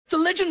The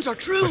legends are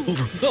true.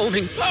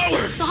 Overwhelming power!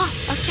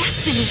 Sauce of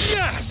destiny.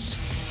 Yes!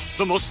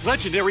 The most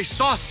legendary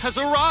sauce has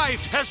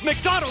arrived as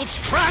McDonald's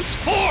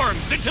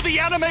transforms into the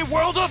anime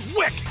world of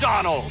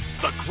WickDonald's.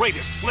 The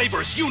greatest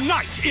flavors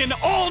unite in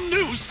all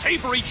new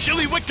savory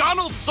chili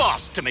McDonald's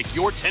sauce to make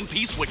your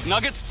 10-piece Wick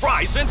Nuggets,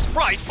 fries, and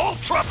Sprite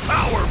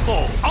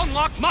ultra-powerful.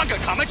 Unlock manga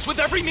comics with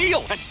every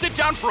meal and sit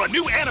down for a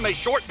new anime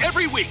short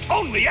every week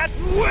only at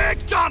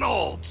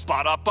WickDonald's.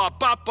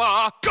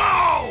 Ba-da-ba-ba-ba,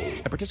 go!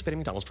 At participating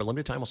McDonald's for a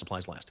limited time while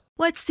supplies last.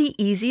 What's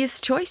the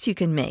easiest choice you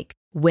can make?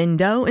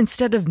 Window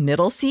instead of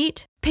middle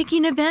seat?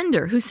 Picking a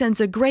vendor who sends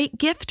a great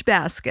gift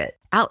basket?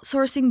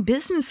 Outsourcing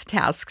business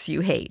tasks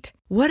you hate?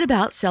 What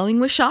about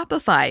selling with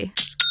Shopify?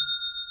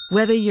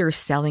 Whether you're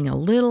selling a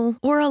little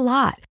or a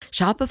lot,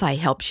 Shopify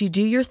helps you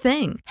do your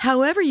thing,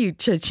 however you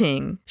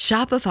cha-ching.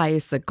 Shopify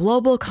is the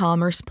global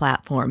commerce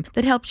platform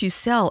that helps you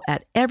sell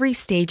at every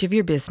stage of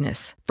your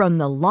business. From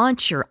the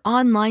launch your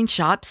online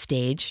shop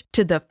stage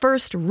to the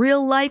first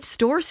real-life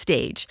store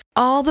stage,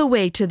 all the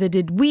way to the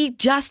did we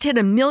just hit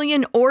a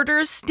million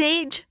orders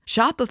stage.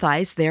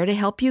 Shopify's there to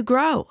help you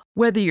grow.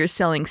 Whether you're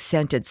selling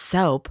scented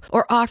soap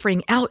or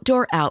offering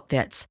outdoor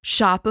outfits,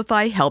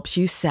 Shopify helps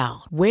you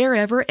sell.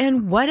 Wherever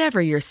and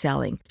whatever you're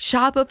selling,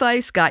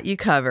 Shopify's got you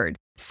covered.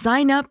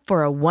 Sign up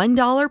for a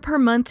 $1 per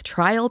month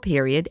trial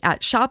period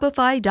at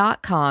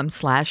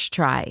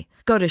shopify.com/try.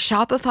 Go to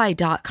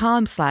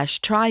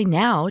shopify.com/try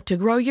now to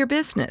grow your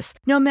business,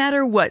 no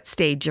matter what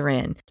stage you're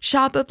in.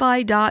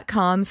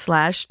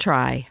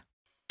 Shopify.com/try.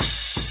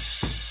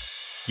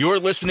 You're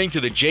listening to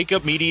the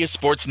Jacob Media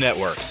Sports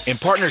Network in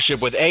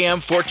partnership with AM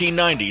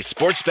 1490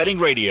 Sports Betting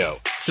Radio.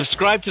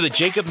 Subscribe to the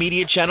Jacob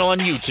Media channel on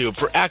YouTube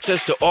for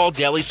access to all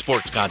daily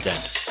sports content.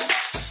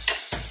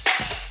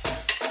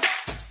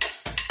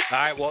 All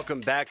right,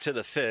 welcome back to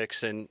The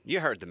Fix, and you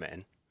heard the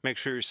man. Make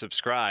sure you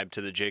subscribe to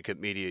the Jacob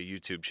Media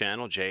YouTube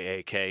channel,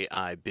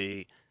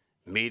 JAKIB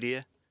Media.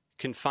 You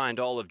can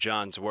find all of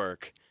John's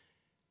work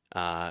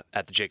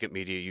at the Jacob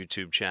Media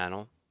YouTube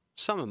channel.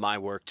 Some of my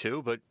work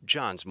too, but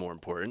John's more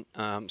important.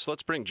 So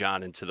let's bring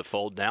John into the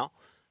fold now.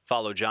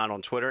 Follow John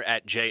on Twitter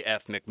at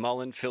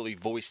JFMcMullen,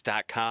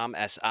 PhillyVoice.com,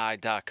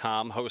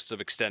 SI.com, host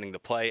of Extending the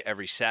Play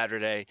every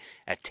Saturday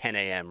at 10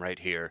 a.m. right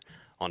here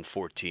on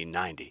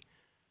 1490.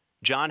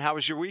 John, how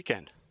was your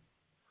weekend?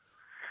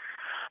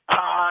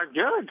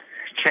 Good.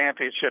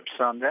 Championship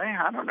Sunday.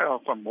 I don't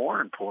know if I'm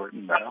more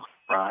important, though,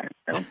 Ryan.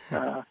 Don't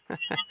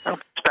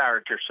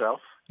disparage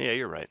yourself. Yeah,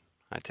 you're right.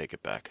 I take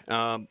it back.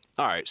 All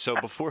right, so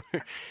before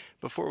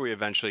we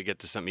eventually get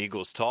to some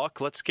Eagles talk,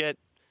 let's get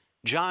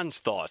John's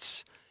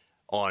thoughts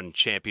on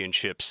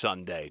Championship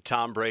Sunday.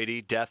 Tom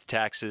Brady, death,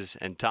 taxes,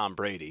 and Tom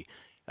Brady.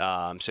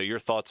 So your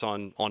thoughts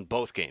on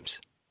both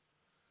games?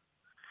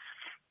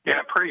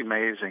 Yeah, pretty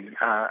amazing.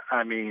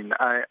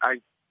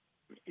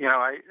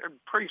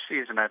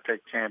 Preseason I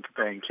picked Tampa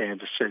Bay and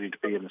Kansas City to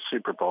be in the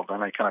Super Bowl.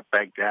 Then I kind of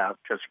begged out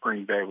because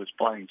Green Bay was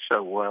playing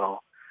so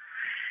well.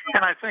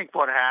 And I think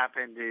what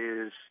happened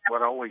is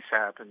what always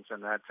happens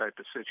in that type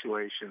of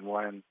situation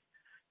when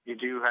you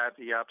do have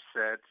the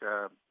upset.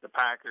 The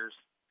Packers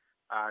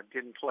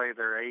didn't play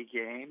their A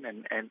game,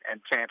 and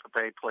Tampa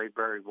Bay played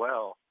very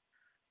well.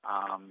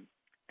 And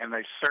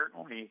they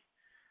certainly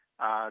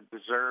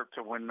deserved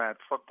to win that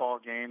football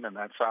game, and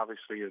that's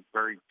obviously a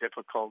very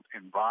difficult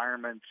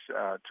environment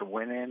to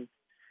win in.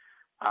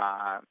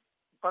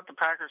 But the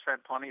Packers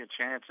had plenty of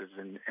chances,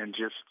 and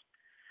just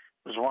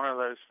it was one of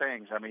those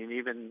things. I mean,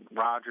 even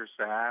Rodgers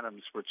to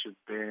Adams, which had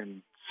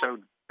been so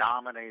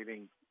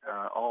dominating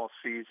all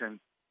season,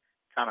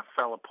 kind of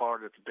fell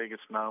apart at the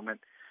biggest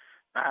moment.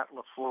 Matt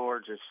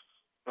LaFleur just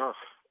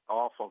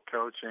awful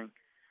coaching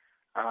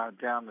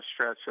down the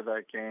stretch of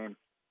that game.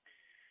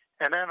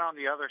 And then on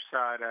the other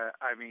side,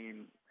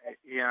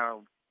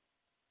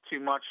 too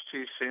much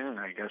too soon,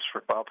 I guess, for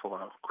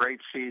Buffalo.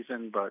 Great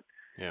season, but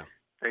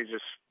they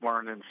just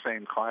weren't in the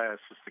same class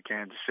as the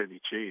Kansas City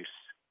Chiefs.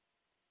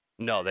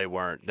 No, they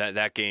weren't.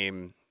 That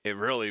game, it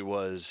really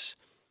was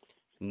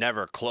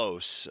never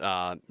close.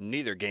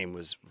 Neither game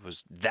was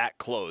that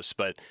close.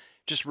 But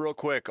just real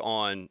quick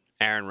on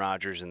Aaron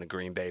Rodgers and the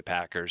Green Bay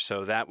Packers.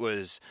 So that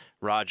was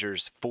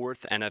Rodgers'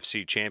 fourth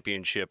NFC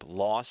Championship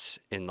loss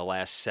in the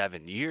last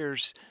 7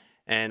 years.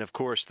 And, of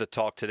course, the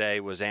talk today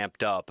was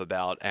amped up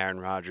about Aaron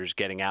Rodgers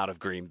getting out of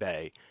Green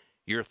Bay.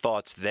 Your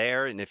thoughts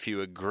there, and if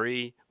you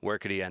agree, where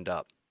could he end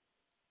up?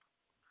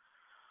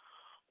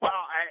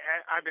 Well,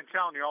 I've been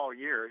telling you all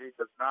year, he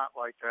does not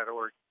like that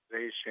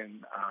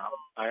organization.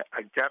 I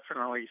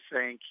definitely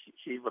think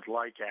he would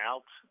like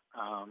out.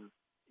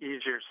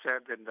 Easier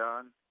said than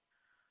done.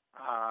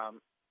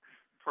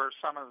 For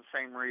some of the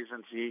same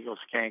reasons the Eagles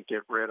can't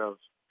get rid of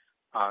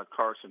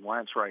Carson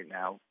Wentz right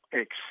now,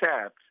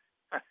 except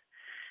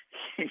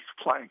he's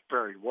playing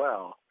very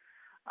well.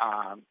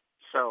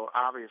 So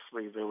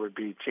obviously there would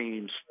be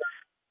teams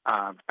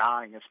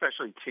dying,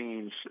 especially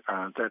teams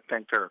that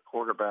think they're a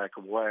quarterback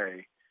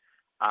away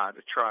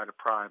to try to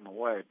pry him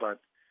away. But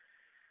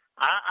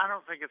I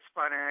don't think it's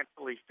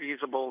financially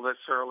feasible this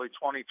early.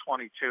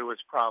 2022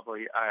 is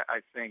probably,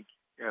 I think,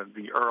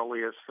 the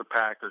earliest the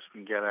Packers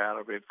can get out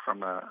of it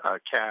from a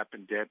cap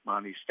and dead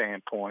money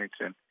standpoint.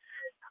 And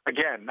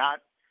again,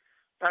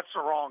 that's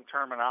the wrong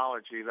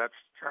terminology. That's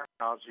the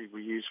terminology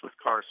we use with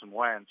Carson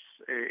Wentz.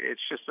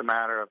 It's just a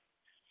matter of,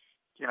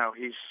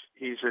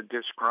 he's a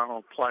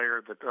disgruntled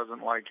player that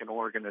doesn't like an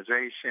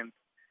organization,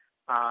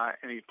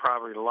 and he'd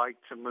probably like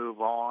to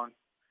move on.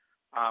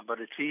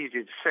 But it's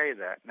easy to say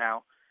that.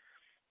 Now,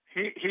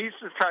 he's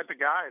the type of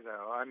guy,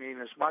 though. I mean,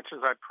 as much as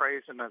I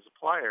praise him as a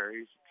player,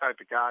 he's the type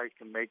of guy who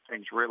can make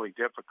things really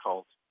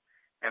difficult,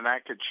 and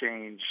that could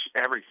change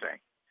everything.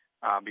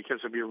 Because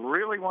if you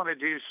really want to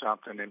do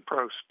something in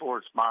pro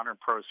sports, modern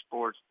pro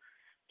sports,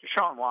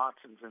 Deshaun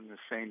Watson's in the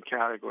same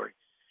category.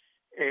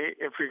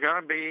 If you're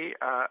going to be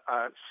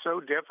so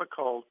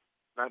difficult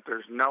that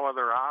there's no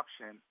other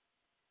option,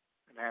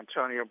 and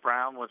Antonio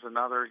Brown was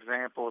another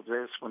example of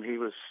this when he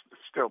was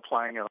still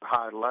playing at a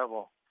high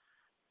level,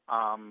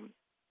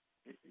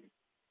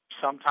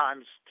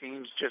 sometimes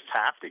teams just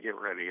have to get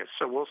rid of you.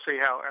 So we'll see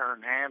how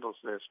Aaron handles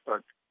this.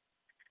 But,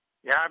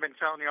 yeah, I've been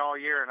telling you all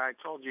year, and I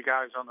told you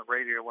guys on the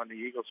radio when the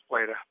Eagles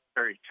played,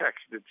 he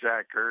texted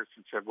Zach Ertz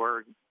and said,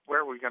 where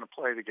are we going to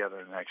play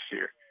together next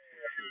year?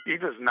 He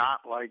does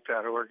not like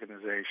that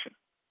organization.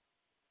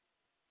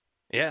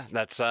 Yeah,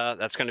 that's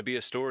going to be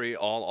a story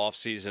all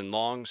offseason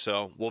long,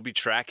 so we'll be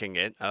tracking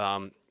it.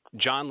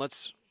 John,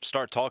 let's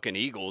start talking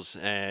Eagles,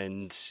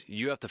 and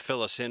you have to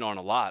fill us in on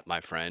a lot, my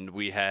friend.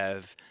 We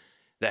have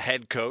the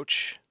head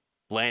coach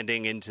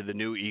landing into the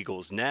new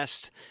Eagles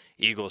nest.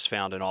 Eagles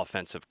found an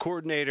offensive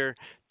coordinator.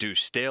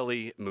 Deuce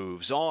Staley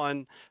moves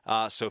on.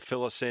 So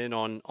fill us in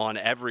on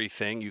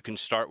everything. You can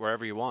start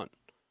wherever you want.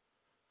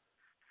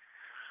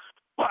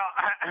 Well,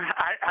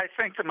 I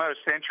think the most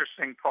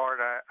interesting part,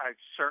 I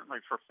certainly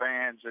for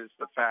fans, is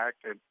the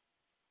fact that,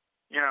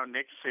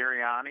 Nick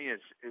Sirianni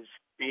is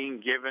being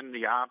given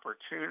the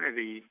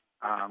opportunity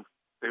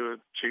to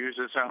choose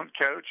his own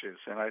coaches.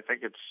 And I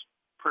think it's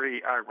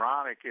pretty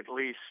ironic, at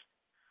least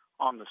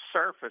on the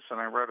surface, and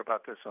I wrote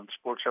about this on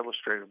Sports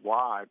Illustrated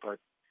why, but,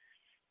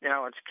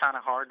 it's kind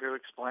of hard to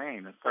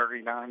explain. A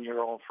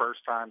 39-year-old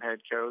first-time head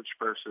coach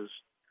versus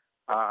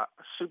a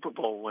Super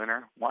Bowl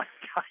winner. One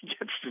guy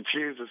gets to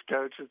choose his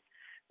coaches,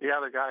 the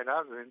other guy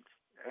doesn't.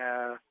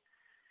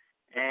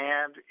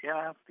 And,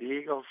 the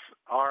Eagles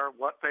are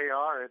what they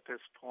are at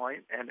this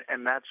point,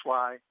 and that's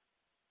why,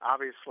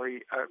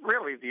 obviously,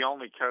 really the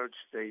only coach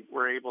they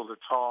were able to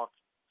talk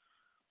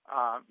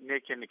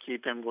Nick into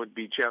keep him would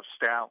be Jeff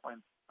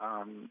Stoutland.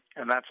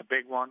 And that's a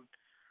big one.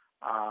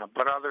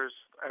 But others,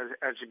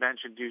 as you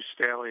mentioned, Deuce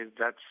Staley,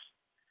 that's,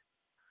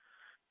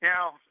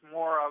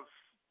 more of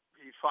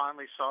he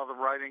finally saw the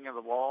writing on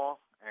the wall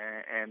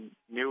and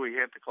knew he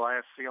hit the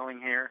glass ceiling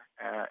here.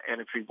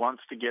 And if he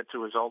wants to get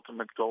to his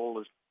ultimate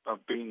goal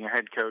of being a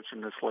head coach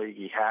in this league,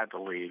 he had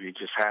to leave. He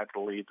just had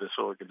to leave this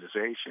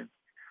organization.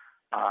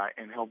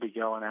 And he'll be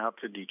going out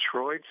to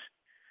Detroit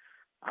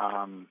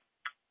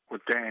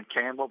with Dan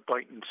Campbell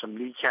biting some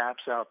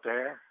kneecaps out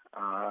there.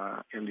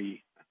 In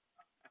the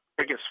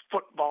biggest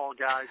football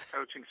guys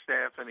coaching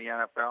staff in the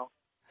NFL.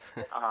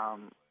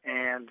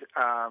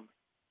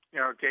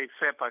 Dave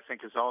Fipp, I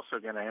think, is also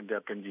going to end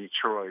up in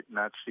Detroit, and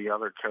that's the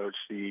other coach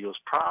the Eagles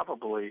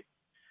probably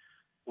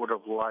would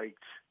have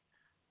liked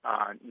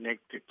Nick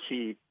to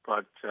keep,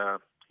 but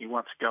he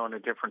wants to go in a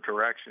different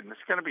direction. It's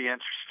going to be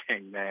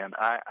interesting, man.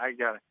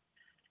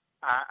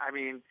 I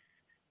mean,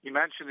 you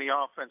mentioned the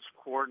offensive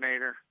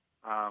coordinator.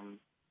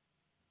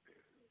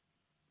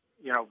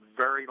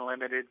 Very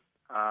limited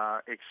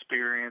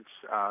experience,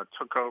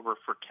 took over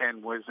for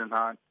Ken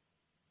Wisenhunt.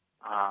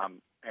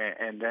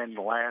 And then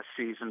last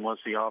season was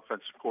the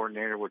offensive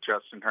coordinator with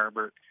Justin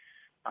Herbert.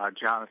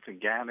 Jonathan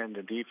Gannon,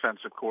 the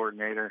defensive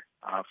coordinator,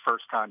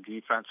 first-time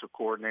defensive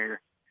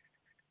coordinator.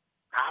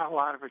 Not a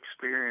lot of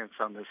experience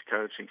on this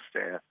coaching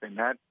staff, and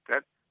that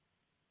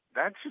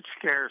should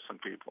scare some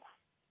people.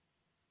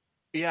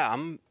 Yeah,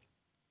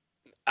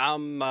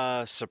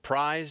 I'm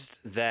surprised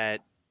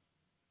that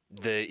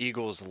the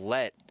Eagles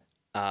let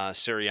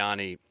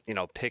Sirianni,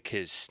 pick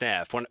his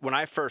staff. When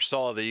I first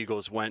saw the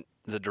Eagles went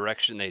the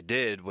direction they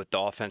did with the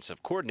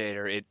offensive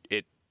coordinator,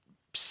 it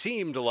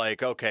seemed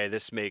like, okay,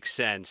 this makes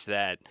sense,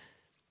 that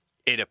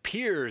it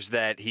appears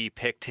that he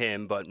picked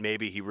him, but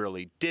maybe he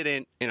really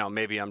didn't.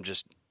 Maybe I'm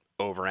just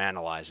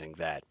overanalyzing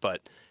that.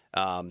 But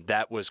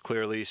that was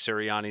clearly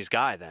Sirianni's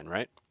guy then,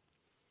 right?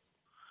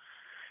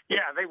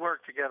 Yeah, they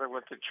worked together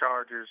with the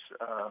Chargers,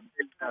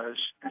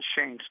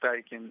 Shane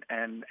Steichen,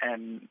 and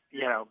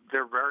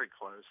they're very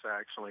close,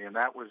 actually. And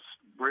that was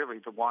really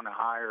the one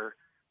hire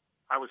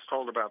I was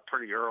told about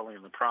pretty early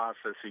in the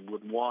process he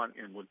would want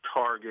and would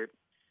target.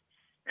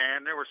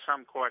 And there was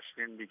some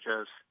question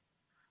because,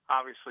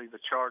 obviously, the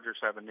Chargers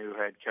have a new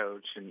head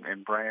coach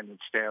and Brandon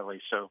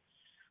Staley. So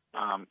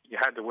you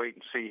had to wait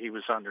and see. He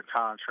was under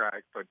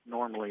contract, but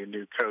normally a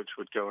new coach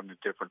would go in a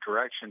different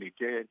direction. He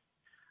did.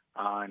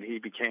 And he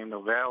became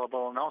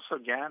available. And also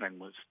Gannon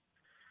was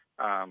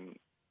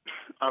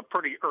a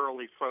pretty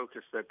early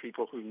focus that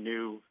people who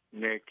knew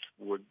Nick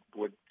would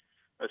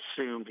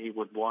assume he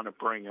would want to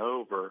bring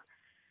over.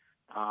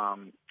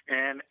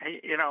 And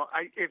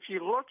if you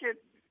look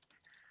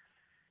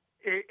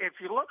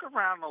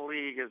around the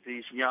league at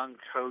these young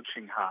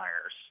coaching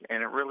hires,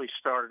 and it really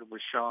started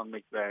with Sean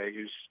McVay,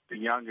 who's the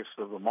youngest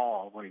of them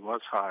all when he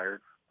was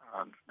hired,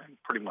 and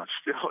pretty much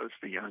still is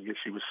the youngest.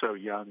 He was so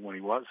young when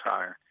he was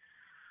hired.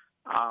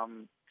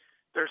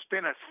 There's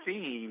been a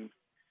theme,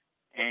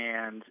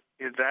 and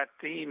that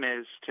theme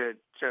is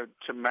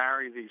to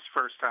marry these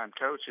first-time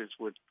coaches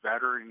with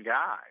veteran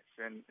guys.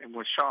 And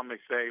with Sean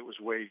McVay, it was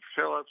Wade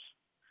Phillips.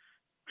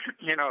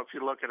 If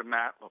you look at a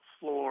Matt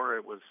LaFleur,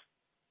 it was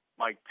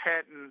Mike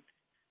Pettin.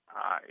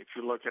 If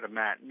you look at a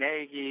Matt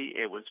Nagy,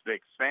 it was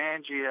Vic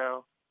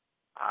Fangio.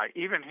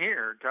 Even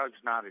here,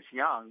 Doug's not as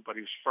young, but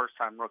he was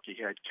first-time rookie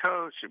head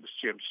coach. It was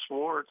Jim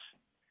Schwartz.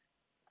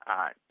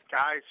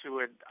 Guys who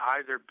had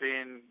either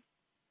been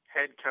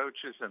head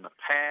coaches in the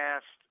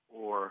past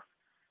or,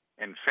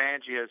 in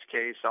Fangio's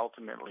case,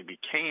 ultimately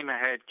became a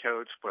head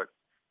coach, but,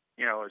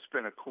 has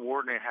been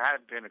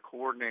had been a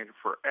coordinator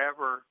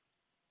forever.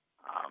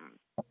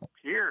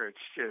 Here it's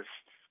just,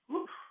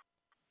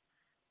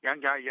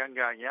 young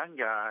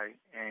guy.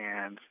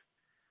 And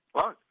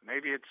look,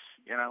 maybe it's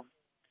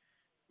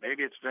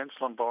Vince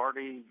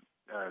Lombardi,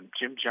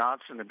 Jim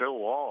Johnson, and Bill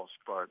Walsh.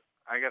 But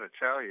I got to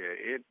tell you,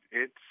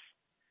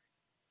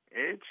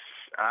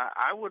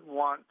 I would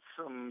want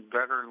some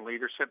veteran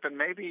leadership, and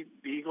maybe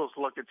the Eagles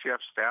look at Jeff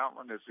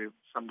Stoutland as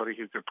somebody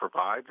who could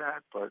provide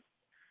that. But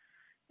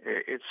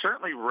it's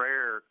certainly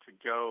rare to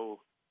go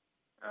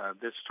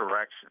this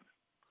direction.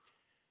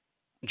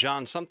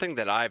 John, something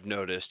that I've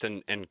noticed,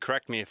 and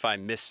correct me if I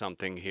miss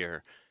something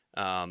here,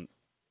 I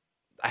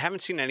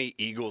haven't seen any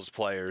Eagles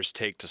players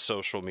take to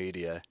social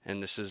media,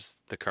 and this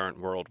is the current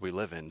world we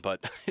live in,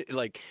 but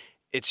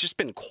it's just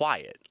been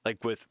quiet,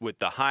 with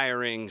the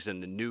hirings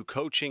and the new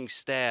coaching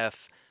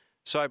staff.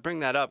 So I bring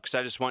that up because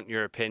I just want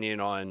your opinion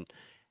on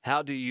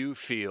how do you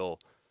feel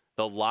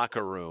the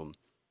locker room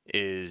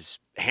is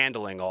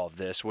handling all of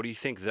this? What do you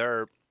think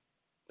their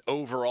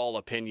overall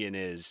opinion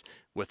is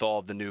with all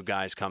of the new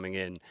guys coming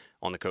in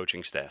on the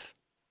coaching staff?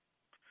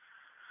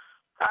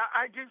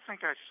 I do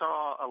think I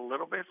saw a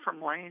little bit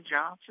from Lane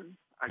Johnson,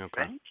 I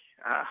think.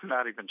 I'm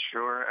not even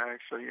sure,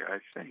 actually. I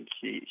think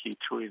he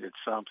tweeted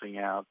something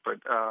out. But,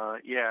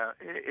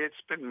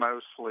 it's been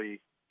mostly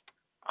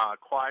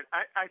quiet.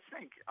 I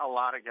think a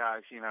lot of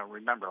guys,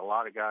 remember, a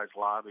lot of guys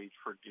lobbied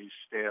for Deuce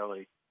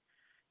Staley.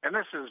 And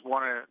this is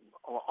one of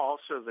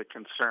also the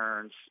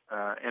concerns,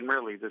 and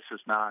really this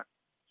is not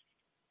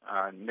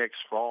Nick's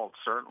fault,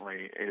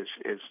 certainly,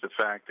 is the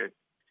fact that,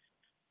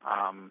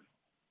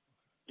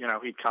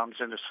 he comes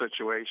in a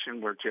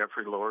situation where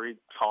Jeffrey Lurie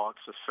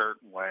talks a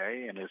certain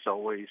way and is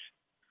always,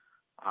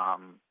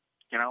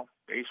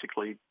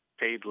 basically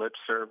paid lip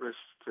service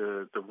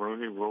to the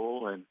Rooney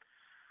Rule and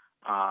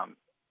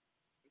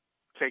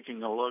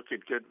taking a look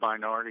at good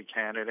minority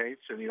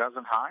candidates, and he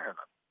doesn't hire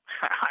them.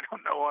 I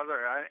don't know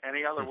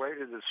any other way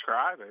to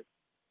describe it.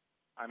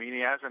 I mean,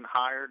 he hasn't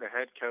hired a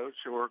head coach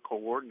or a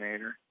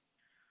coordinator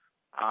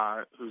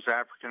who's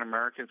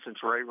African-American since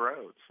Ray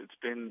Rhodes. It's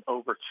been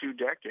over 2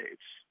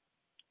 decades.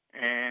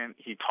 And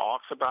he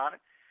talks about it.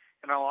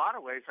 In a lot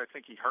of ways, I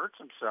think he hurts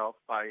himself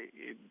by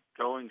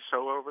going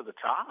so over the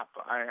top.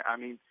 I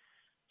mean,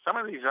 some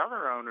of these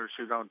other owners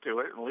who don't do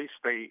it, at least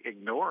they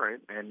ignore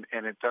it, and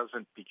it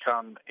doesn't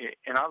become,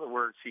 in other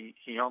words,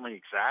 he only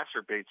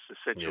exacerbates the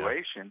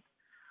situation.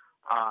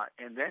 Yeah.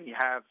 And then you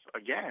have,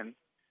 again,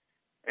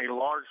 a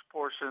large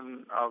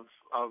portion of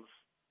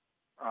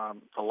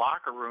the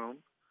locker room.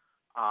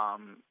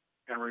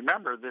 And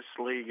remember, this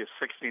league is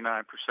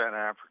 69%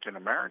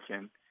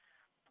 African-American.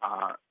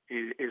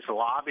 Is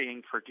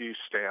lobbying for Deuce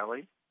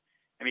Staley,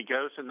 and he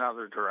goes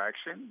another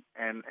direction.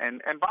 And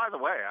by the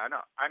way,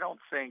 I don't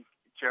think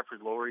Jeffrey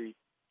Lurie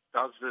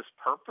does this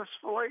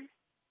purposefully.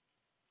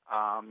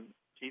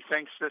 He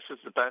thinks this is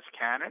the best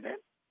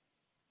candidate,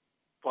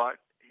 but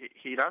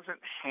he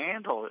doesn't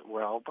handle it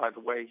well by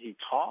the way he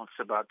talks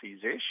about these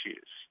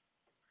issues.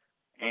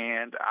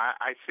 And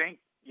I think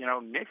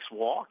Nick's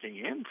walking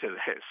into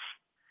this,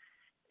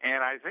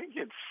 and I think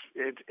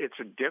it's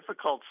a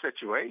difficult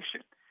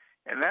situation.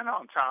 And then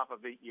on top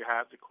of it, you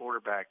have the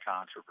quarterback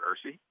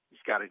controversy.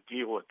 He's got to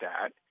deal with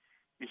that.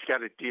 He's got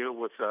to deal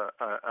with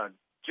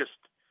just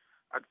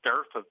a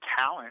dearth of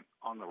talent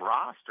on the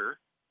roster.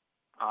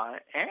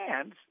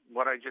 And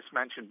what I just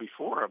mentioned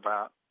before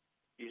about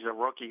he's a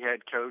rookie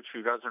head coach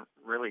who doesn't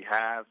really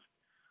have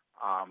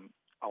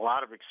a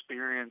lot of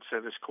experience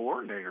at his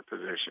coordinator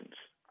positions.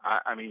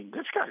 I mean,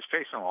 this guy's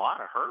facing a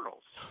lot of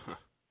hurdles.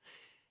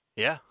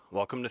 Yeah,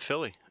 welcome to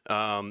Philly.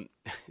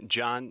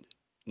 John,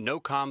 no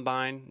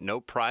combine, no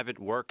private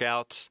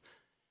workouts.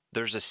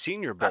 There's a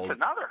Senior Bowl. That's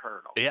another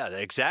hurdle. Yeah,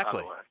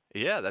 exactly.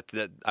 Yeah,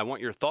 that I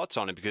want your thoughts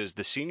on it because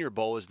the Senior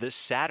Bowl is this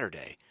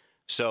Saturday.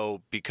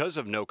 So because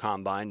of no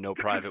combine, no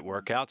private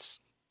workouts,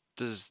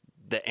 does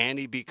the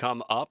ante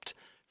become upped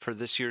for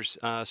this year's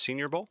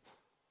Senior Bowl?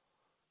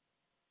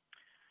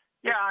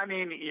 Yeah, I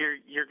mean,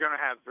 you're going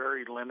to have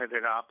very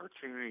limited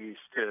opportunities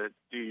to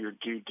do your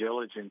due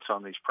diligence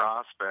on these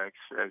prospects.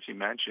 As you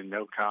mentioned,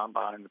 no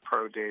combine. The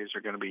pro days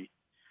are going to be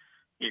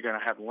You're going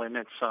to have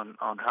limits on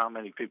how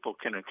many people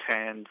can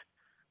attend.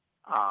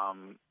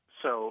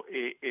 So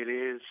it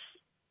is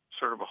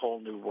sort of a whole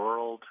new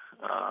world.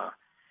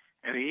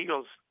 And the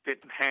Eagles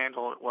didn't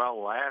handle it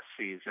well last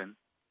season.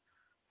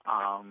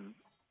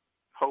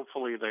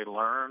 Hopefully they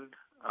learned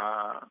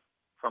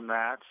from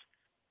that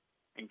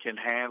and can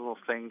handle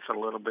things a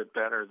little bit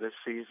better this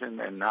season,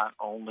 and not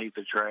only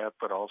the draft,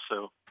 but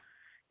also,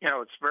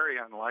 it's very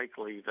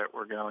unlikely that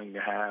we're going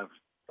to have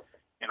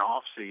an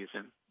off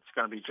season. It's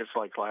going to be just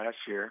like last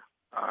year.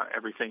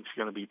 Everything's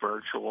going to be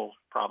virtual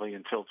probably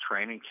until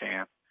training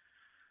camp.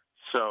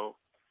 So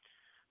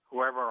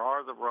whoever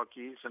are the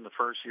rookies and the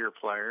first-year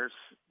players,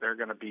 they're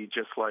going to be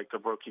just like the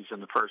rookies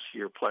and the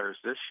first-year players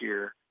this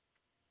year.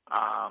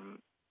 And,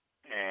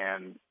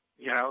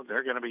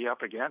 they're going to be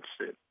up against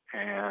it.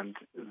 And,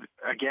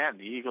 again,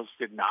 the Eagles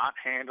did not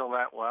handle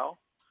that well.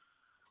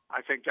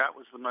 I think that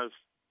was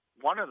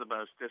one of the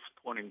most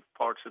disappointing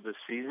parts of the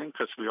season,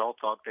 because we all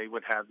thought they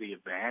would have the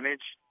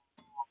advantage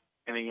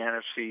in the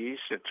NFC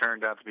East. It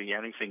turned out to be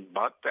anything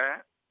but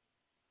that.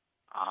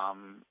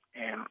 And,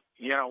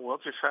 we'll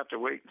just have to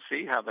wait and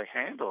see how they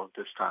handle it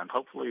this time.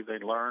 Hopefully they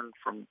learn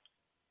from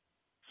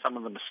some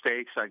of the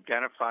mistakes,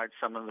 identified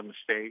some of the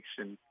mistakes,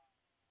 and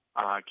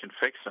can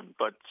fix them.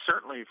 But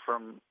certainly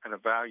from an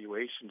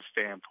evaluation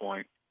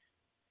standpoint,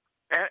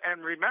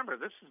 and remember,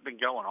 this has been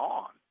going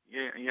on.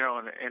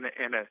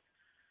 In a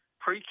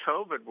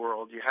pre-COVID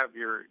world, you have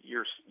your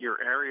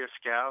area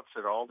scouts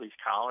at all these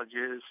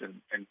colleges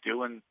and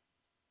doing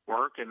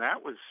work, and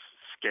that was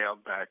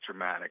scaled back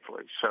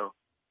dramatically. So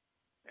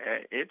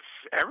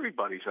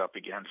everybody's up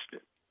against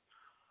it.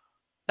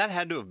 That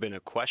had to have been a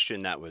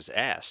question that was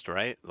asked,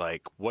 right?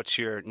 Like,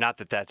 not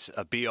that that's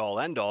a be-all,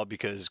 end-all,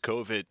 because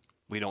COVID,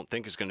 we don't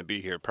think is going to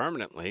be here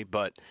permanently,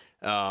 but,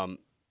 how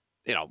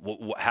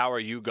are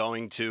you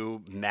going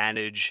to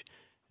manage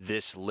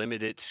this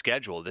limited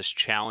schedule, this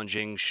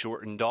challenging,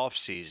 shortened off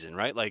season,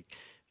 right? Like,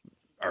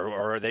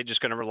 or are they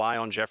just going to rely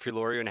on Jeffrey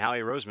Lurie and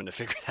Howie Roseman to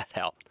figure that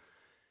out?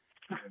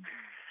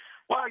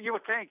 Well, you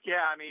would think,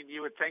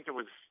 you would think it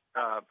was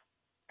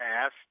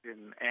asked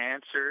and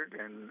answered,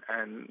 and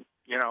I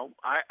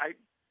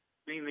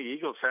mean, the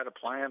Eagles had a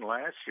plan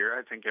last year.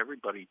 I think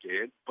everybody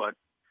did, but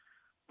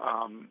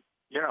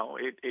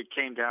it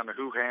came down to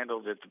who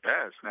handled it the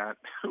best, not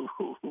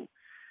who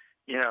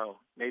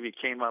maybe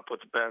came up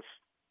with the best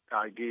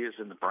ideas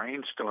in the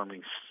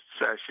brainstorming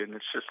session.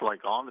 It's just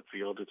like on the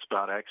field, it's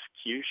about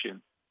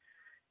execution.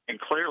 And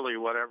clearly,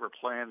 whatever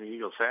plan the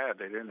Eagles had,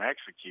 they didn't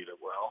execute it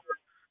well.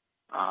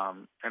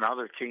 And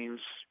other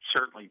teams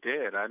certainly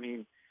did. I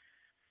mean,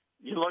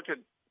 you look at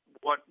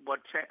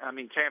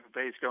Tampa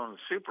Bay's going to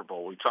the Super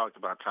Bowl. We talked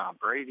about Tom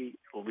Brady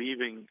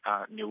leaving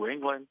New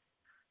England.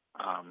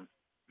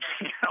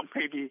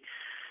 Maybe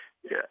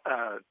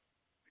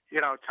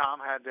Tom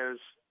had those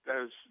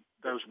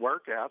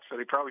workouts that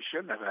he probably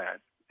shouldn't have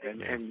had.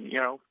 And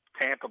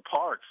Tampa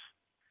Parks,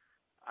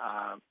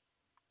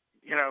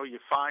 you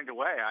find a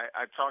way.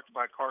 I talked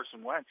about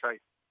Carson Wentz.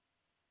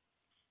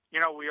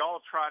 We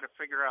all try to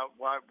figure out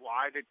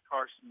why did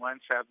Carson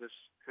Wentz have this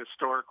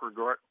historic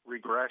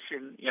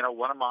regression.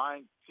 One of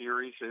my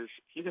theories is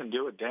he didn't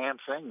do a damn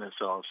thing this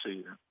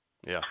offseason.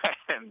 Yeah.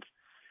 And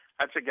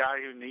that's a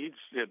guy who needs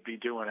to be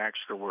doing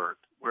extra work.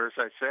 Whereas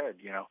I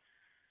said,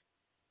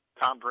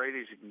 Tom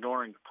Brady's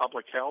ignoring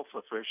public health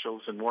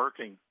officials and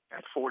working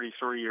at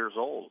 43 years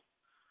old.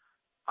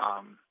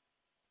 And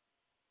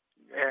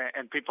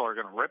people are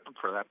going to rip him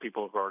for that.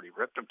 People have already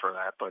ripped him for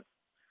that. But,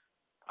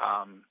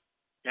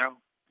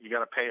 you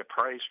got to pay a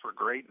price for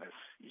greatness.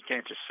 You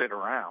can't just sit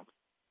around.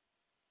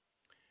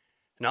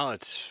 No,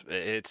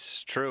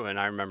 it's true. And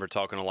I remember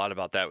talking a lot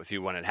about that with you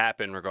when it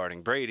happened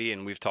regarding Brady.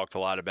 And we've talked a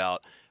lot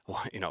about,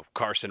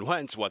 Carson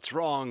Wentz, what's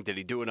wrong? Did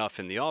he do enough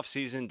in the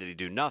offseason? Did he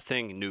do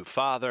nothing? New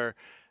father,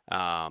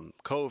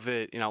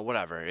 COVID,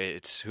 whatever.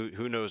 It's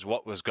who knows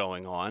what was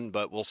going on,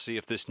 but we'll see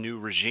if this new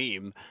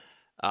regime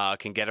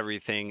can get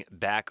everything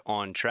back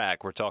on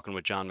track. We're talking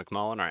with John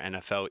McMullen, our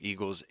NFL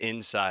Eagles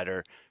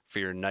insider, for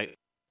your night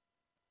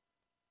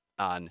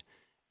on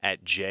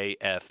at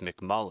JF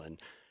McMullen.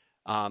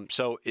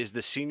 So is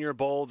the Senior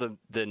Bowl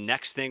the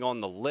next thing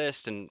on the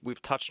list? And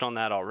we've touched on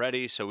that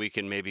already, so we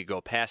can maybe go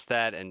past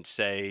that and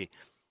say,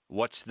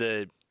 what's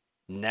the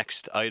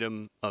next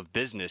item of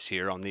business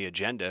here on the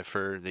agenda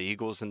for the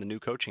Eagles and the new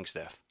coaching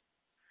staff?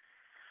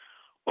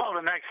 Well,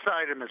 the next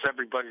item is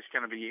everybody's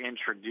going to be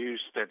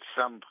introduced at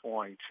some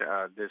point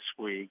this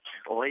week.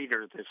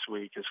 Later this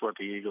week is what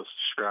the Eagles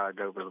described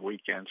over the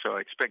weekend. So I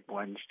expect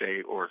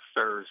Wednesday or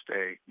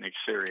Thursday, Nick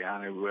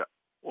Sirianni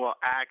will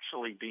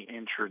actually be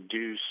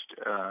introduced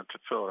to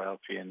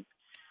Philadelphia and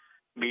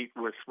meet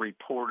with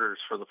reporters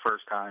for the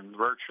first time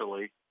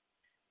virtually.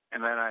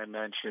 And then I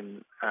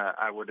mentioned,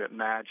 I would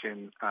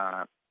imagine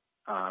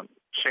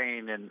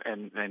Shane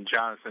and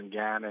Jonathan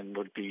Gannon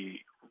would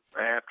be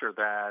after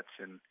that.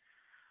 And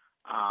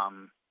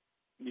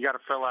you got to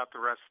fill out the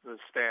rest of the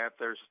staff.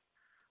 There's,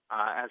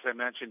 as I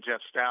mentioned,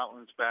 Jeff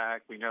Stoutland's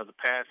back. We know the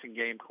passing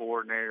game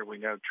coordinator. We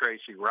know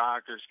Tracy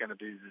Rocker's going to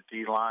be the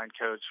D-line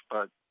coach,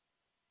 but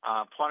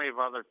Plenty of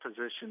other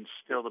positions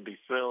still to be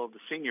filled. The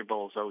Senior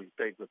Bowl is always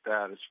big with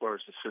that as far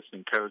as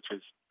assistant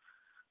coaches.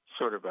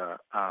 Sort of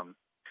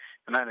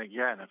and then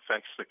again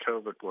affects the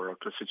COVID world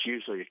because it's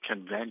usually a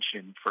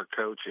convention for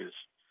coaches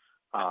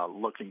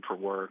looking for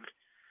work.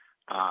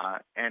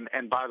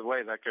 And by the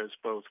way, that goes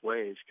both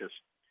ways because,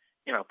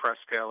 Press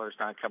Taylor's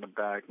not coming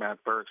back,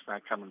 Matt Burke's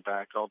not coming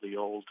back, all the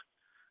old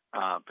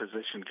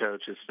position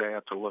coaches, they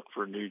have to look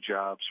for new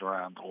jobs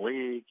around the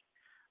league.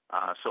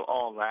 So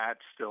all that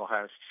still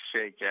has to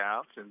shake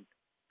out. And,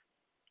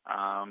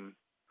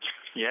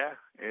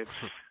 it's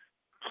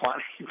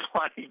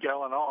plenty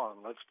going on.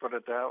 Let's put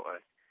it that way.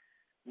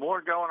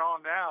 More going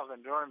on now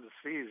than during the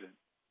season.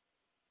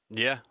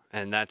 Yeah,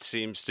 and that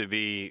seems to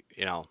be,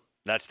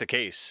 that's the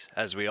case,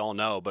 as we all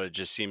know, but it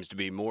just seems to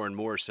be more and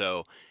more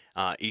so.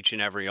 Each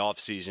and every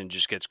offseason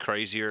just gets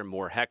crazier,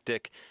 more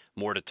hectic,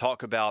 more to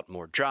talk about,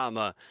 more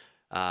drama.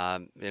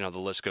 The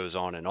list goes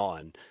on and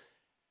on.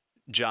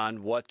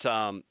 John, what,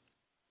 why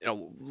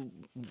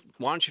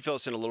don't you fill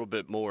us in a little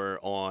bit more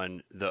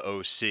on the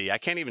OC? I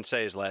can't even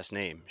say his last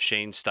name.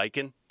 Shane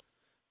Steichen?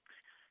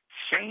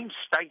 Shane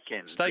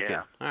Steichen. Steichen.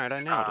 Yeah. All right, I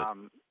nailed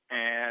it.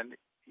 And,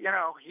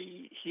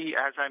 he,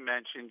 as I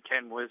mentioned,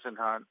 Ken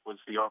Wisenhunt was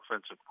the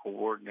offensive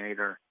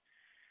coordinator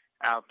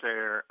out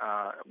there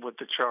with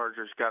the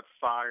Chargers, got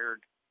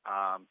fired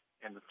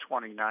in the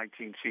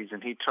 2019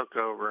 season. He took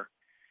over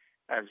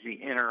as the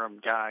interim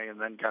guy and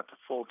then got the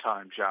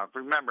full-time job.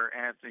 Remember,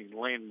 Anthony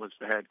Lynn was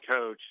the head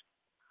coach,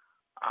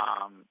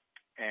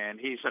 and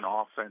he's an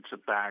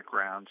offensive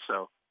background.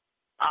 So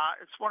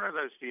it's one of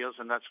those deals,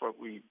 and that's what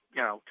we,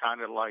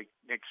 kind of like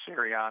Nick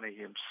Sirianni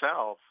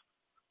himself,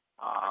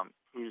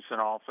 who's an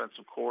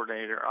offensive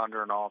coordinator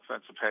under an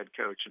offensive head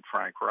coach in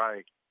Frank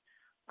Reich.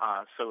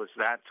 So it's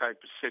that type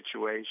of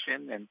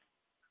situation. And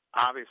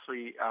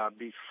obviously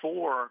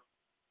before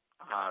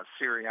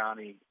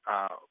Sirianni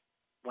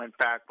went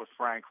back with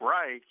Frank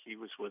Reich, he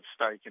was with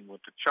Steichen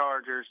with the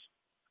Chargers.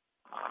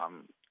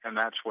 And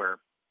that's where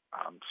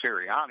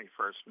Sirianni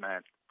first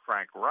met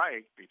Frank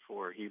Reich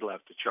before he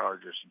left the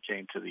Chargers and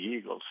came to the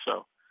Eagles.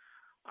 So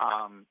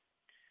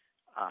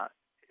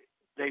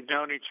they've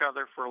known each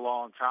other for a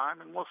long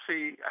time, and we'll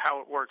see how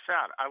it works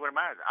out. I would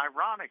imagine,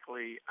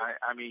 ironically,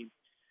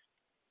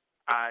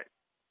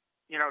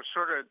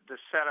 sort of the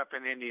setup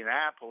in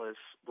Indianapolis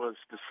was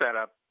the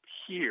setup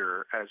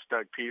here as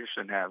Doug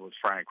Peterson had with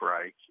Frank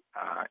Reich.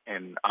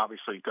 And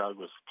obviously Doug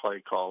was the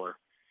play caller,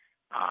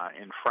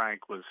 and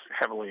Frank was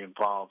heavily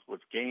involved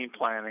with game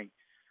planning.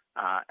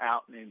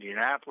 Out in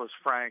Indianapolis,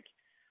 Frank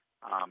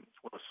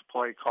was the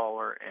play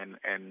caller,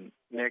 and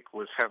Nick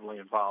was heavily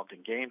involved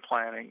in game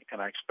planning,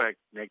 and I expect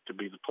Nick to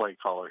be the play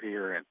caller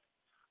here and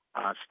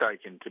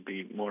Steichen to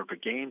be more of a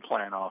game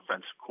plan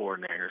offensive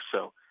coordinator.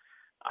 So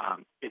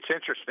it's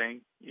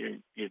interesting. You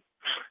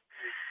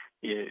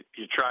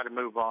try to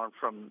move on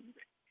from,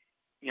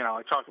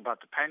 I talk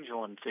about the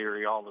pendulum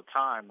theory all the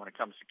time when it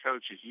comes to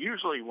coaches.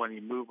 Usually when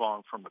you move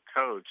on from a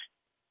coach,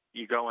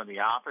 you go in the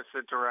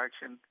opposite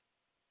direction.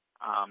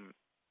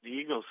 The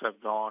Eagles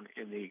have gone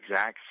in the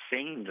exact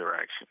same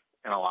direction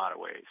in a lot of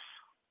ways.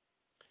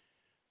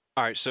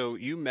 All right, so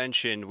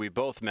we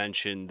both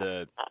mentioned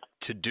the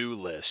to-do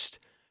list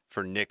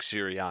for Nick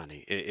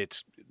Sirianni.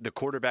 It's the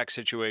quarterback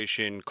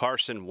situation,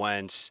 Carson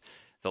Wentz,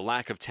 the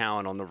lack of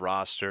talent on the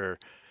roster,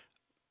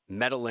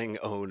 meddling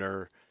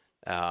owner.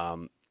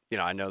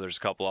 I know there's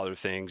a couple other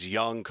things,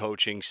 young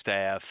coaching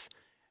staff.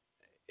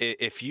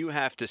 If you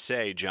have to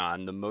say,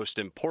 John, the most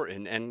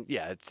important, and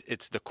yeah,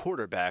 it's the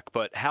quarterback,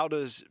 but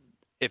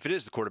if it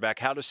is the quarterback,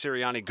 how does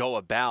Sirianni go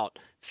about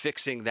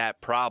fixing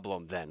that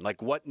problem then?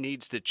 Like, what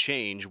needs to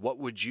change? What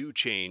would you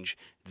change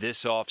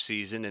this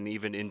offseason and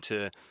even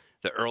into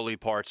the early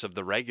parts of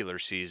the regular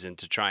season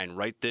to try and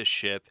right this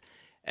ship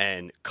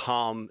and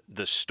calm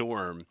the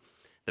storm,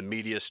 the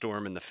media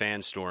storm and the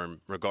fan storm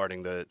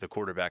regarding the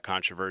quarterback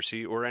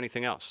controversy or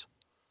anything else?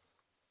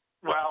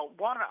 Well,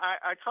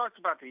 I talked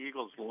about the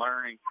Eagles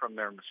learning from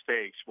their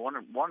mistakes. One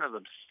of the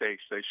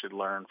mistakes they should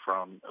learn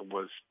from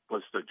was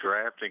the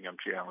drafting of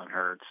Jalen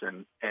Hurts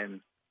and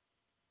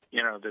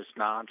this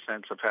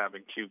nonsense of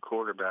having two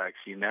quarterbacks.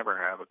 You never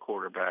have a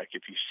quarterback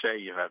if you say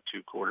you have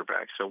two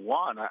quarterbacks. So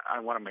I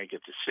want to make a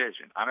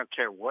decision. I don't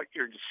care what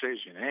your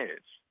decision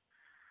is,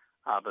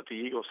 but the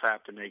Eagles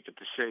have to make a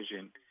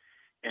decision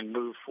and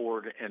move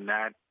forward in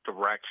that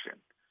direction.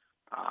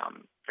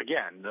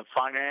 Again, the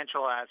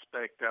financial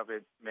aspect of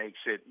it makes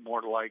it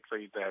more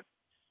likely that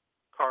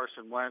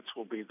Carson Wentz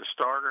will be the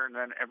starter, and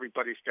then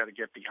everybody's got to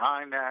get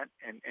behind that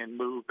and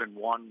move in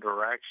one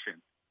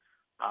direction.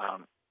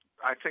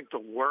 I think the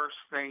worst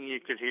thing you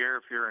could hear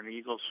if you're an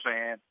Eagles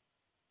fan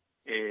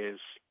is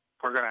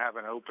we're going to have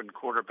an open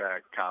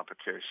quarterback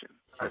competition.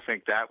 I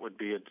think that would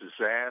be a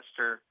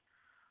disaster.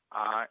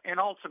 And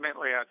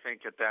ultimately, I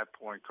think at that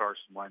point,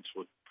 Carson Wentz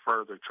would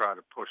further try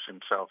to push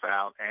himself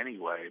out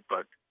anyway.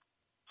 But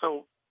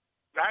so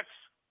that's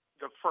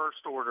the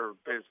first order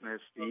of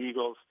business, the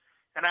Eagles,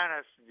 and that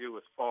has to do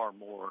with far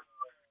more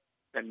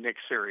than Nick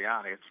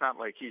Sirianni. It's not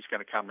like he's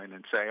going to come in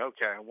and say,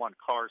 okay, I want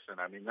Carson.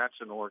 I mean,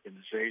 that's an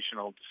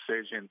organizational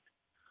decision.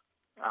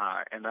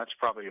 and that's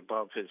probably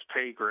above his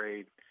pay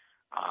grade.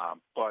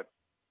 But,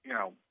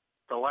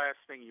 the last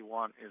thing you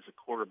want is a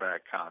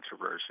quarterback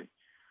controversy.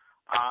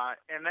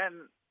 And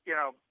then,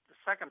 the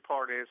second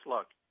part is,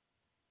 look,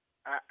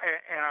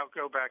 and I'll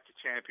go back to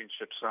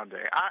Championship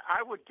Sunday.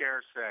 I would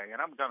dare say,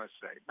 and I'm going to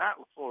say, Matt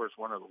LaFleur is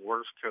one of the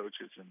worst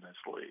coaches in this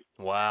league.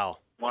 Wow.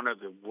 One of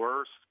the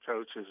worst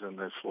coaches in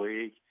this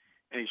league,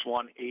 and he's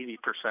won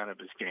 80% of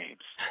his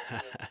games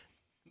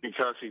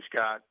because he's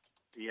got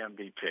the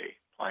MVP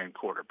playing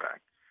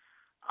quarterback.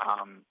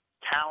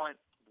 Talent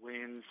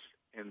wins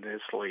in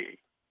this league.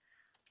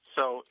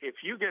 So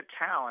if you get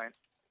talent,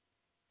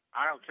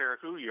 I don't care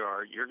who you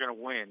are, you're going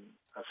to win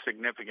a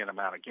significant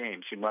amount of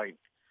games. You might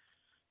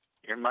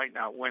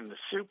not win the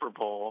Super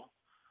Bowl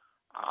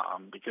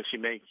because you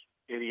make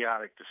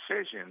idiotic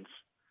decisions,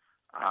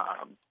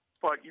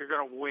 but you're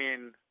going to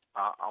win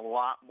a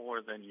lot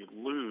more than you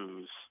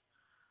lose.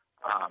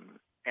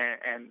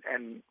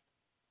 And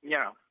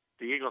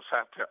the Eagles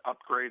have to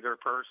upgrade their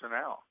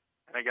personnel,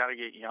 and they got to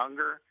get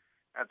younger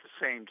at the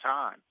same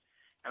time.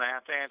 And I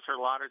have to answer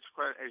a lot of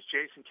questions. Is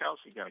Jason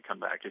Kelce going to come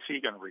back? Is he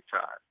going to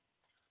retire?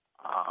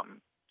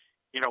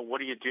 What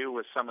do you do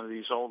with some of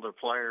these older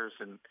players?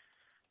 And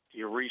do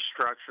you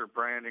restructure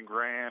Brandon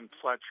Graham,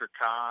 Fletcher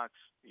Cox?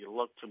 Do you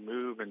look to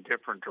move in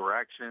different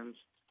directions?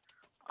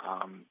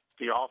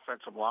 The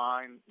offensive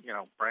line,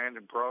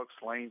 Brandon Brooks,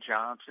 Lane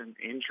Johnson,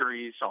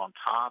 injuries on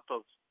top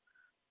of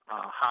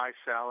high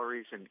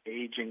salaries and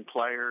aging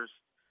players.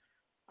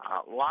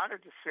 A lot of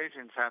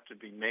decisions have to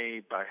be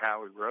made by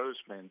Howie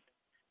Roseman,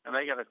 and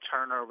they got to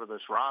turn over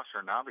this roster.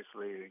 And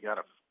obviously, they got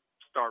to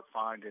start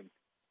finding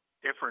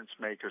difference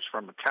makers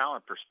from a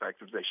talent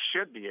perspective. They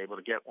should be able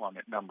to get one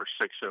at number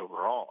 6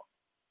 overall.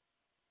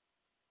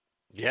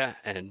 Yeah,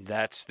 and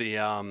that's the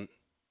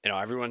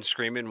everyone's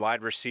screaming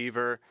wide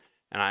receiver.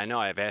 And I know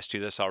I've asked you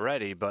this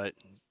already, but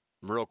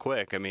real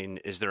quick, I mean,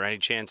 is there any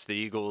chance the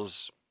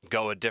Eagles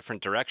go a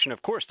different direction?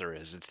 Of course there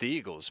is. It's the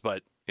Eagles.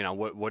 But,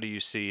 what do you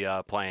see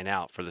playing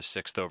out for the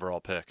 6th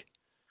overall pick?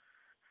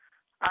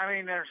 I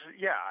mean, at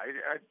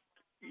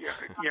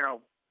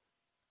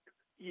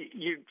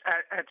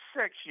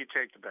 6, you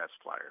take the best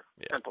player.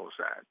 Yeah. Simple as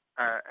that.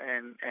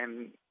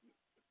 And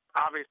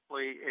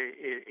obviously,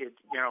 if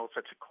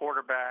it's a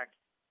quarterback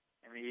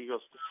and the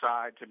Eagles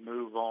decide to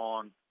move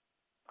on,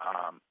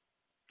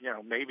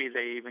 maybe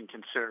they even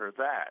consider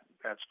that.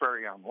 That's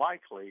very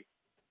unlikely.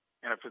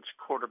 And if it's a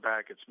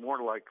quarterback, it's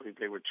more likely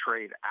they would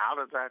trade out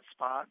of that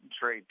spot and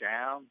trade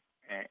down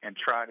and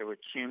try to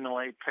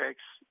accumulate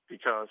picks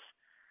because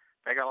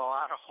they got a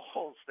lot of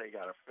holes they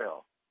got to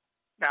fill.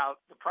 Now,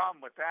 the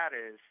problem with that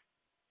is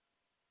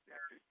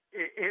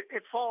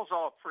it falls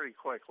off pretty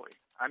quickly.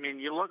 I mean,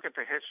 you look at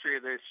the history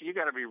of this, you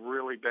got to be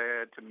really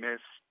bad to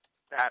miss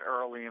that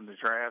early in the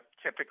draft.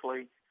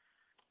 Typically,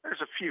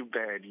 there's a few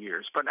bad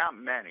years, but not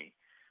many.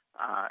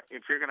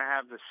 If you're going to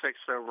have the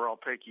 6th overall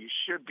pick, you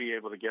should be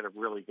able to get a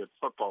really good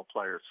football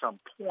player at some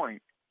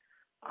point.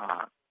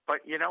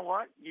 But you know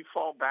what? You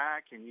fall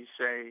back and you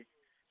say,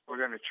 we're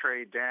going to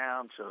trade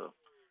down to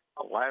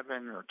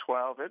 11 or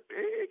 12.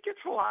 It gets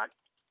a lot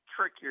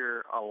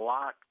trickier, a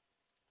lot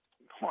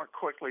more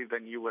quickly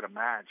than you would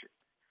imagine.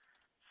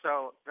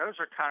 So those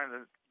are kind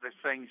of the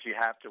things you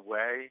have to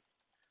weigh.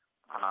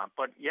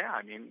 But, yeah,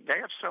 I mean, they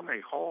have so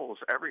many holes.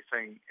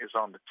 Everything is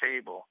on the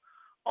table.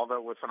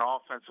 Although with an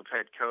offensive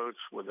head coach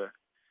with a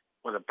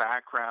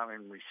background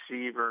in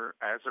receiver,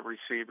 as a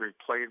receiver, he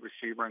played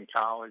receiver in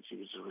college. He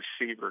was a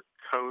receiver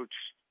coach.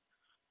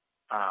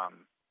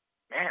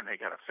 They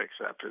got to fix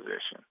that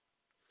position.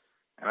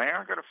 And they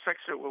aren't going to fix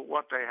it with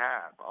what they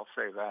have. I'll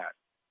say that.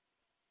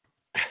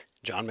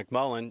 John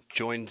McMullen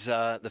joins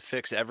the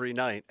Fix every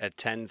night at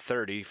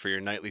 10:30 for your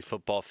nightly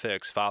football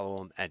fix. Follow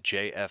him at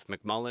JF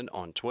McMullen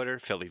on Twitter,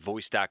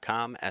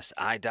 PhillyVoice.com,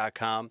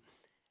 SI.com.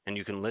 And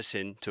you can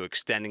listen to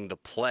Extending the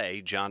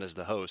Play. John is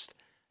the host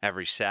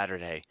every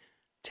Saturday,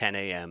 10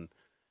 a.m.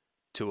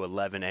 to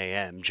 11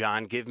 a.m.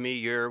 John, give me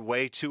your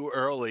way too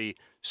early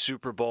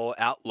Super Bowl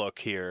outlook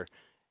here.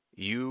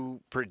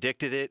 You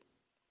predicted it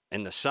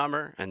in the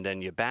summer, and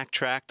then you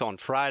backtracked on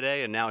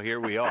Friday, and now here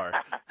we are.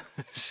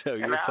 So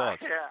your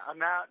thoughts? Yeah,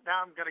 now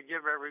I'm going to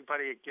give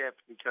everybody a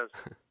gift because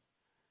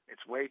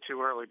it's way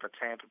too early, but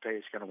Tampa Bay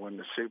is going to win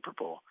the Super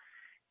Bowl.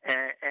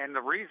 And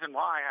the reason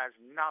why has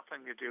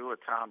nothing to do with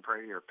Tom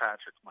Brady or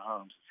Patrick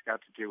Mahomes. It's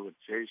got to do with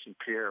Jason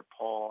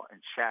Pierre-Paul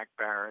and Shaq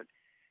Barrett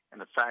and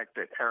the fact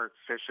that Eric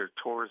Fisher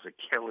tore his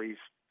Achilles.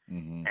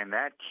 Mm-hmm. And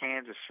that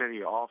Kansas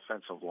City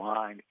offensive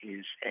line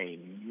is a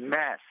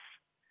mess.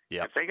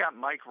 Yep. If they got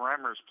Mike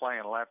Remmers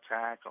playing left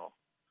tackle,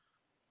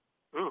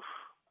 I'm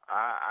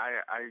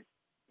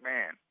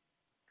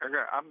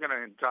going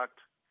to induct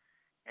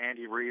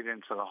Andy Reid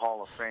into the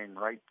Hall of Fame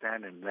right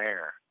then and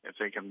there if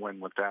they can win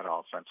with that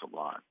offensive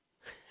line.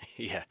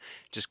 Yeah,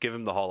 just give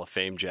him the Hall of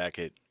Fame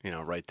jacket,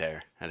 right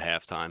there at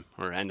halftime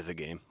or end of the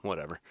game,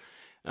 whatever.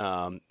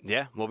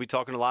 We'll be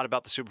talking a lot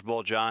about the Super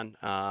Bowl, John.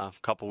 A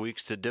couple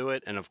weeks to do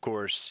it, and of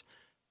course,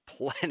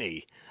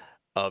 plenty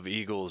of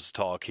Eagles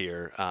talk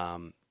here.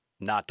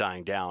 not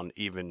dying down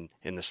even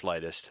in the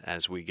slightest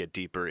as we get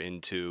deeper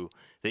into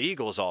the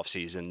Eagles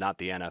offseason, not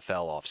the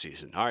NFL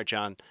offseason. All right,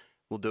 John,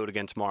 we'll do it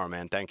again tomorrow,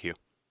 man. Thank you.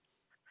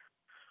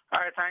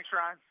 All right, thanks,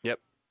 Ryan. Yep.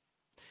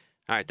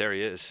 All right, there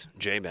he is,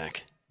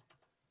 J-Mac.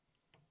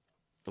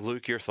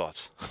 Luke, your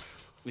thoughts?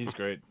 He's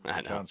great.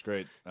 I know. John's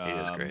great. He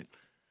is great.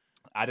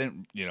 I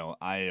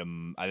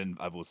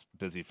was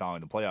busy following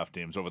the playoff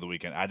teams over the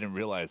weekend. I didn't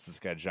realize this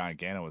guy John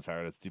Gannon was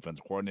hired as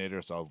defensive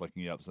coordinator, so I was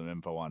looking up some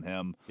info on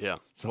him. Yeah.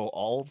 So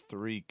all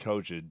three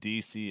coaches,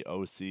 DC,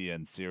 OC,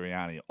 and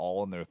Sirianni,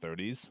 all in their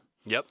 30s.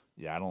 Yep.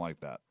 Yeah, I don't like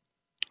that.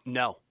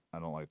 No. I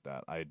don't like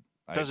that.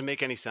 Doesn't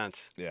make any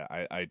sense. Yeah,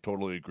 I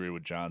totally agree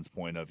with John's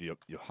point of you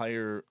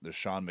hire the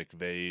Sean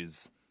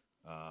McVays,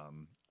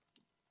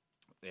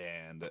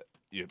 and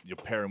you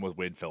pair him with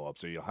Wade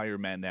Phillips. So you hire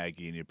Matt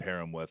Nagy and you pair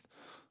him with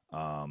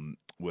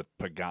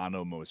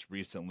Pagano most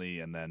recently,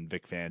 and then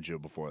Vic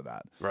Fangio before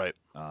that. Right.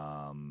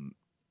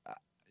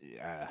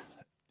 Yeah,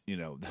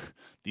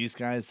 these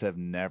guys have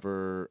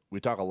never. We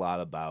talk a lot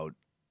about,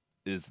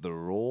 is the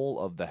role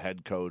of the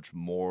head coach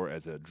more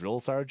as a drill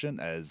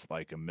sergeant, as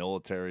like a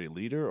military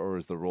leader, or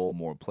is the role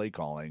more play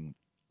calling?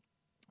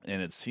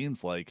 And it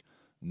seems like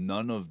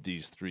none of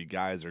these three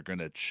guys are going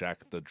to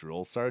check the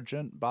drill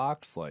sergeant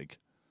box. Like,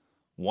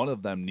 one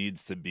of them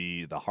needs to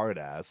be the hard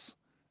ass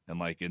and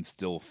like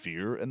instill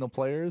fear in the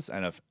players.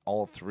 And if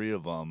all three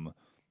of them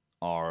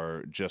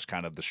are just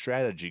kind of the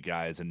strategy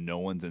guys and no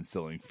one's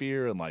instilling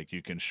fear, and like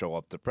you can show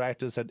up to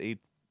practice at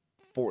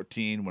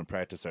 8:14 when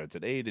practice starts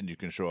at 8, and you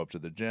can show up to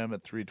the gym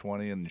at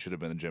 3:20 and you should have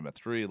been in the gym at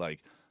 3,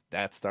 like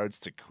that starts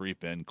to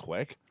creep in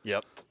quick.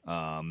 Yep.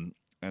 And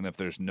if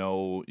there's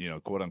no,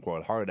 quote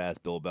unquote hard ass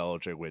Bill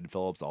Belichick, Wade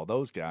Phillips, all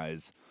those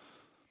guys,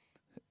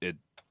 it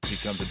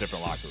becomes a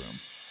different locker room.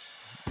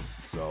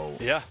 So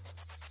yeah.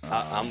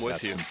 I'm with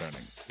that's you.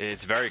 Concerning.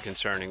 It's very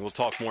concerning. We'll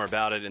talk more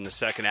about it in the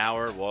second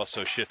hour. We'll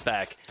also shift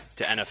back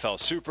to NFL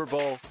Super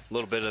Bowl, a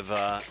little bit of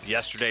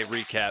yesterday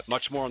recap.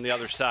 Much more on the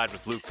other side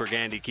with Luke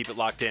Burgandy. Keep it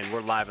locked in. We're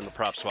live in the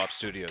Prop Swap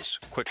studios.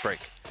 Quick break.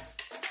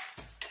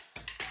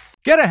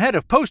 Get ahead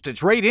of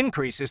postage rate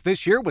increases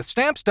this year with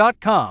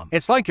Stamps.com.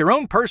 It's like your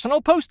own personal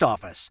post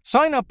office.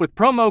 Sign up with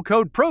promo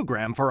code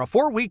PROGRAM for a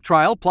 4-week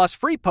trial plus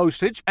free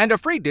postage and a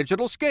free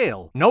digital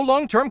scale. No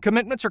long-term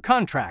commitments or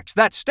contracts.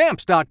 That's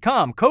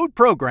Stamps.com, code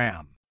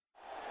PROGRAM.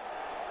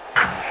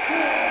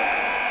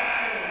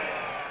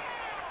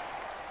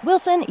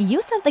 Wilson,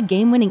 you sent the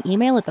game-winning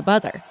email at the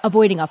buzzer,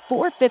 avoiding a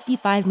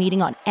 4:55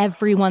 meeting on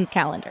everyone's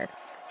calendar.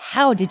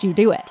 How did you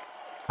do it?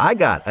 I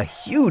got a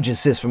huge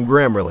assist from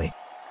Grammarly,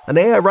 an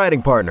AI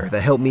writing partner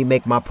that helped me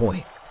make my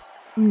point.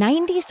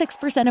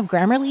 96% of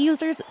Grammarly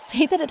users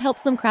say that it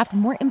helps them craft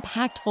more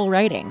impactful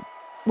writing.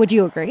 Would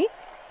you agree?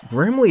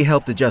 Grammarly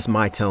helped adjust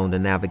my tone to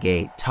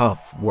navigate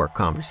tough work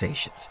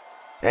conversations.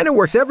 And it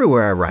works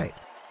everywhere I write,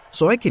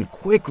 so I can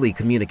quickly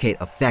communicate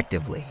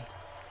effectively.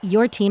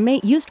 Your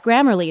teammate used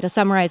Grammarly to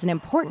summarize an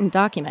important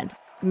document,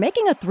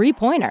 making a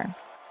 3-pointer.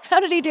 How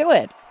did he do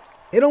it?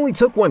 It only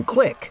took one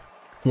click.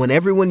 When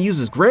everyone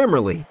uses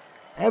Grammarly,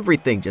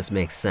 everything just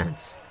makes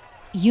sense.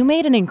 You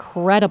made an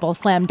incredible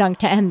slam dunk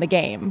to end the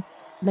game.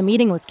 The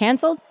meeting was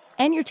canceled,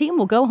 and your team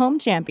will go home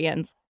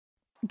champions.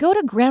 Go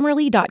to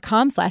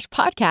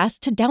Grammarly.com/podcast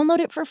to download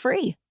it for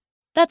free.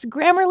 That's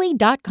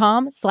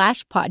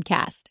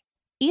Grammarly.com/podcast.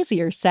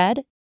 Easier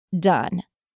said, done.